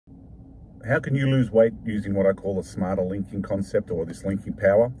How can you lose weight using what I call the smarter linking concept, or this linking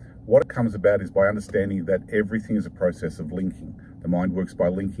power? What it comes about is by understanding that everything is a process of linking. The mind works by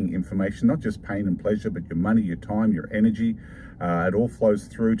linking information, not just pain and pleasure, but your money, your time, your energy. It all flows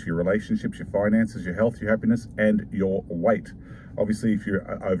through to your relationships, your finances, your health, your happiness, and your weight. Obviously, if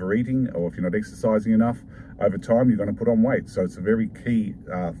you're overeating or if you're not exercising enough, over time you're going to put on weight. So it's a very key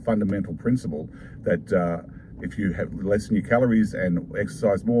fundamental principle that if you have lessen your calories and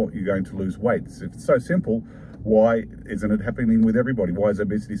exercise more, you're going to lose weight. If it's so simple, why isn't it happening with everybody? Why is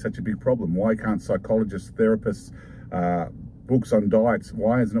obesity such a big problem? Why can't psychologists, therapists, books on diets,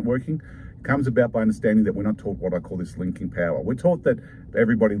 why isn't it working? It comes about by understanding that we're not taught what I call this linking power. We're taught that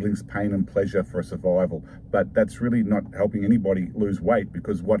everybody links pain and pleasure for survival, but that's really not helping anybody lose weight,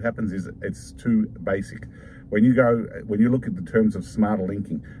 because what happens is it's too basic. When you look at the terms of smarter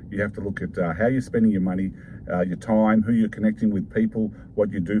linking, you have to look at how you're spending your money, your time, who you're connecting with, people, what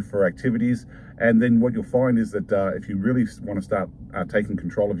you do for activities. And then what you'll find is that if you really want to start taking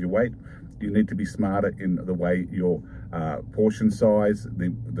control of your weight, you need to be smarter in the way your portion size,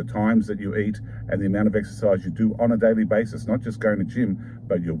 the times that you eat, and the amount of exercise you do on a daily basis, not just going to gym,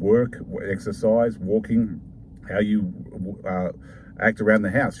 but your work, exercise, walking, how you act around the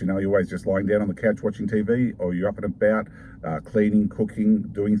house. You know, you're always just lying down on the couch watching TV, or you're up and about, cleaning, cooking,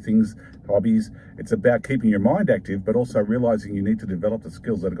 doing things, hobbies. It's about keeping your mind active, but also realizing you need to develop the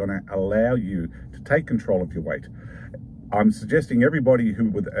skills that are going to allow you to take control of your weight. I'm suggesting everybody who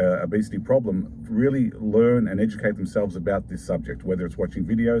with an obesity problem really learn and educate themselves about this subject, whether it's watching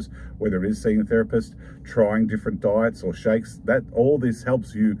videos, whether it is seeing a therapist, trying different diets or shakes. That all this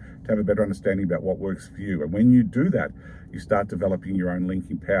helps you to have a better understanding about what works for you. And when you do that, you start developing your own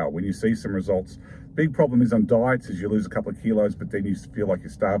linking power. When you see some results, big problem is on diets is you lose a couple of kilos, but then you feel like you're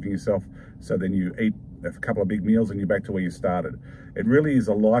starving yourself. So then you eat a couple of big meals and you're back to where you started. It really is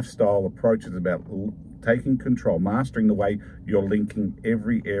a lifestyle approach. It's about taking control, mastering the way you're linking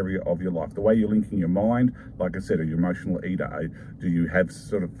every area of your life. The way you're linking your mind, like I said, are you an emotional eater? Do you have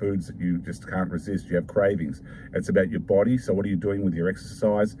sort of foods that you just can't resist? Do you have cravings? It's about your body. So what are you doing with your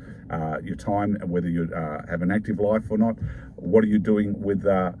exercise, your time, whether you have an active life or not? What are you doing with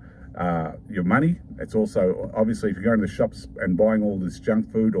your money? It's also, obviously, if you're going to the shops and buying all this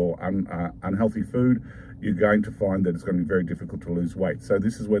junk food or unhealthy food, you're going to find that it's going to be very difficult to lose weight. So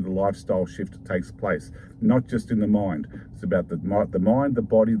this is where the lifestyle shift takes place, not just in the mind. It's about the mind, the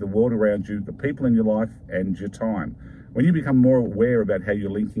body, the world around you, the people in your life, and your time. When you become more aware about how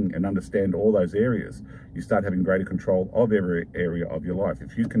you're linking and understand all those areas, you start having greater control of every area of your life.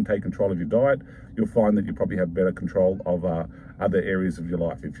 If you can take control of your diet, you'll find that you probably have better control of other areas of your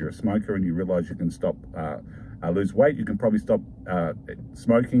life. If you're a smoker and you realize you can stop, lose weight, you can probably stop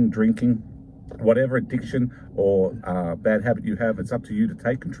smoking, drinking, whatever addiction or bad habit you have. It's up to you to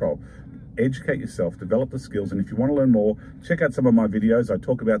take control. Educate yourself, develop the skills, and if you want to learn more, check out some of my videos. I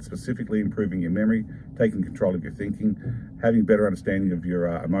talk about specifically improving your memory, taking control of your thinking, having better understanding of your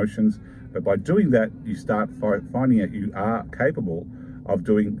emotions. But by doing that, you start finding out you are capable of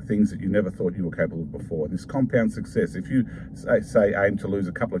doing things that you never thought you were capable of before. And this compound success, if you say aim to lose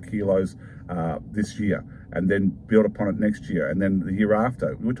a couple of kilos this year, and then build upon it next year, and then the year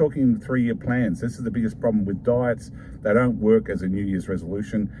after. We're talking 3-year plans. This is the biggest problem with diets. They don't work as a New Year's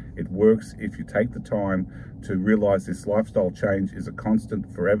resolution. It works if you take the time to realize this lifestyle change is a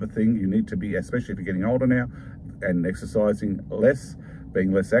constant forever thing. You need to be, especially if you're getting older now, and exercising less,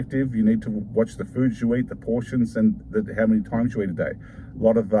 being less active. You need to watch the foods you eat, the portions, and how many times you eat a day. A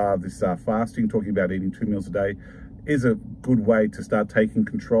lot of this fasting, talking about eating 2 meals a day, is a good way to start taking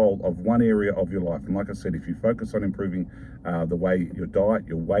control of one area of your life. And like I said, if you focus on improving the way your diet,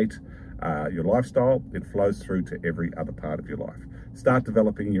 your weight, your lifestyle, it flows through to every other part of your life. Start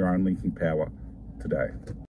developing your own linking power today.